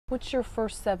What's your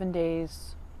first 7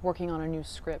 days working on a new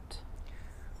script?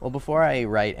 Well, before I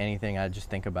write anything, I just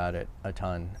think about it a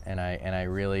ton, and I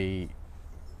really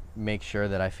make sure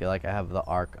that I feel like I have the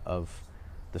arc of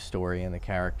the story and the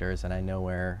characters, and I know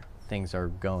where things are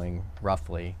going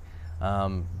roughly.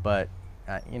 But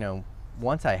you know,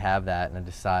 once I have that and I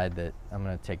decide that I'm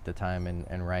going to take the time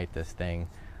and write this thing,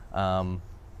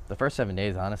 the first 7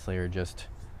 days honestly are just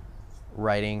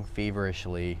writing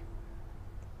feverishly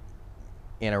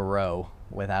in a row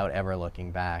without ever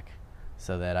looking back,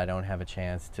 so that I don't have a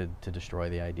chance to destroy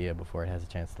the idea before it has a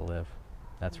chance to live.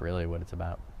 That's really what it's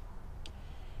about.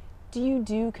 Do you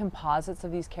do composites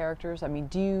of these characters? I mean,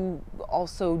 do you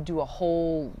also do a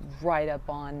whole write-up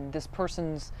on this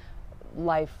person's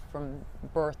life from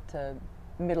birth to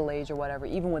middle age or whatever,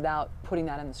 even without putting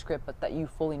that in the script, but that you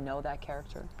fully know that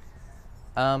character?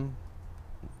 Um,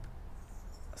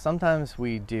 Sometimes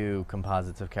we do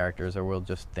composites of characters, or we'll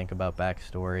just think about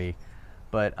backstory.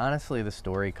 But honestly, the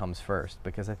story comes first,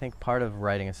 because I think part of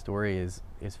writing a story is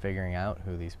figuring out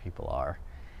who these people are.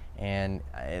 And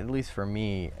at least for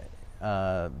me,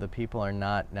 the people are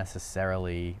not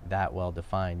necessarily that well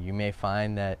defined. You may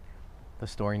find that the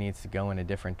story needs to go in a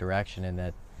different direction,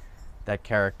 and that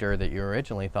character that you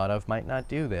originally thought of might not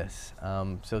do this.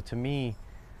 So to me,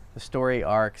 the story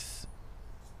arcs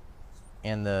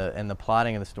and the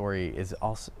plotting of the story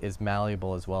is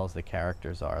malleable as well as the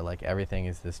characters are. Like, everything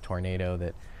is this tornado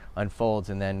that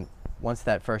unfolds, and then once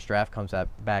that first draft comes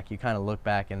back, you kind of look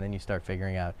back and then you start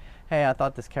figuring out, hey, I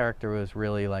thought this character was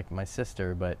really like my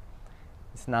sister, but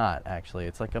it's not actually.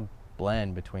 It's like a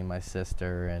blend between my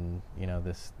sister and, you know,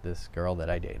 this girl that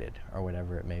I dated, or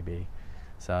whatever it may be.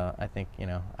 So I think, you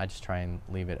know, I just try and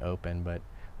leave it open, but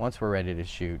once we're ready to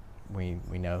shoot, we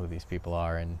know who these people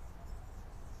are and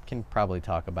can probably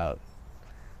talk about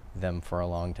them for a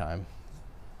long time.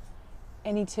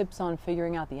 Any tips on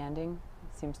figuring out the ending?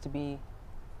 It seems to be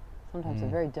sometimes a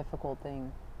very difficult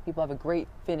thing. People have a great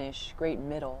finish, great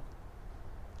middle.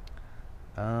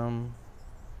 I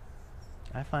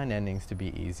find endings to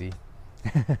be easy.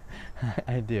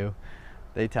 I do.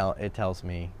 It tells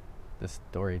me, the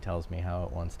story tells me how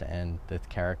it wants to end. The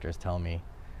characters tell me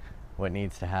what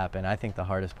needs to happen. I think the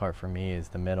hardest part for me is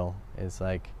the middle. Is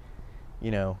like, you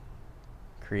know,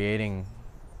 creating,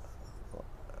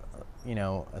 you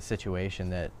know, a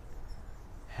situation that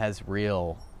has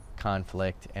real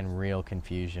conflict and real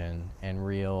confusion and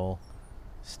real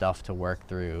stuff to work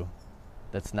through.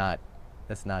 That's not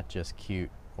just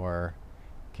cute or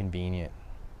convenient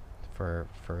for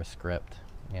a script,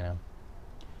 you know.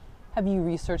 Have you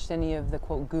researched any of the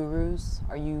quote gurus?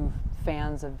 Are you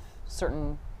fans of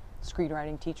certain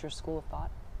screenwriting teachers' school of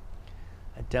thought?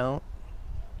 I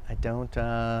don't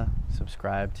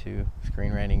subscribe to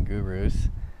screenwriting gurus,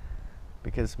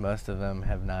 because most of them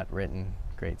have not written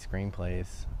great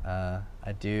screenplays.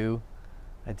 I do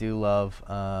love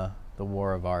The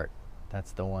War of Art.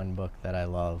 That's the one book that I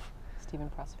love. Stephen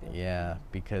Pressfield. Yeah,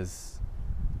 because,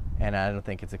 and I don't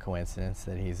think it's a coincidence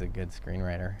that he's a good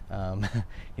screenwriter.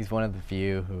 He's one of the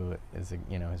few who is,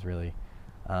 you know, has really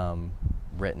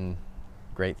written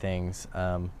great things.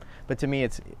 But to me,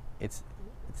 it's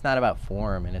not about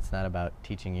form, and it's not about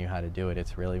teaching you how to do it.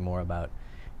 It's really more about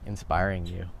inspiring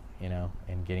you, you know,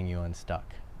 and getting you unstuck.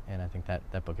 And I think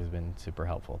that book has been super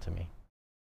helpful to me.